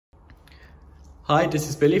Hi, this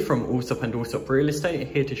is Billy from Allsop and Allsop Real Estate,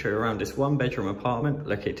 here to show you around this one-bedroom apartment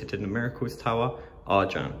located in the Miraclz Tower,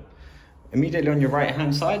 Arjan. Immediately on your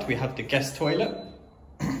right-hand side, we have the guest toilet.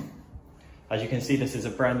 As you can see, this is a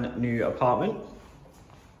brand new apartment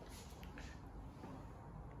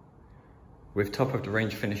with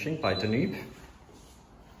top-of-the-range finishing by Danube.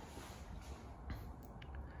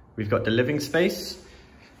 We've got the living space,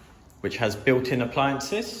 which has built-in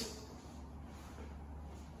appliances,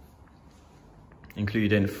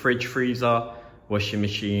 including fridge, freezer, washing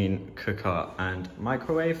machine, cooker and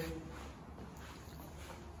microwave.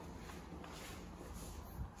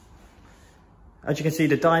 As you can see,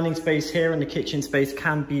 the dining space here and the kitchen space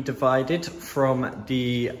can be divided from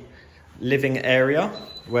the living area,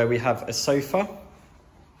 where we have a sofa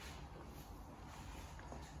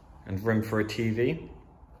and room for a TV.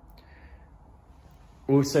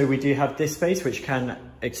 Also, we do have this space which can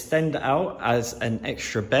extend out as an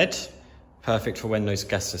extra bed, perfect for when those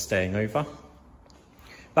guests are staying over.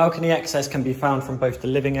 Balcony access can be found from both the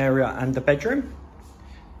living area and the bedroom.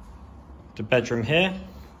 The bedroom here,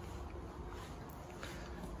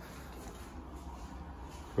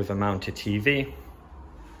 with a mounted TV.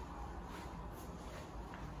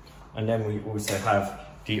 And then we also have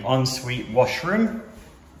the ensuite washroom.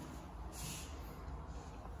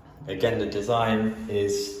 Again, the design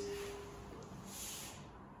is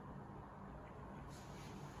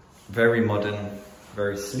very modern,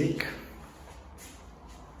 very sleek.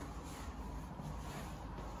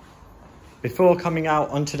 Before coming out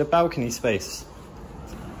onto the balcony space,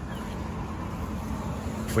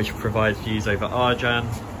 which provides views over Arjan,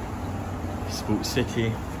 Sports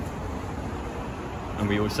City, and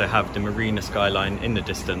we also have the marina skyline in the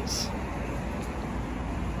distance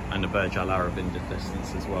and the Burj Al Arab in the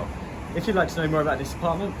distance as well. If you'd like to know more about this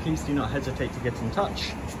apartment, please do not hesitate to get in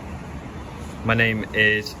touch. My name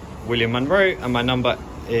is William Munro and my number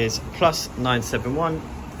is +971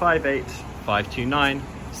 58 529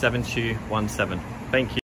 7217.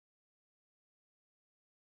 Thank you.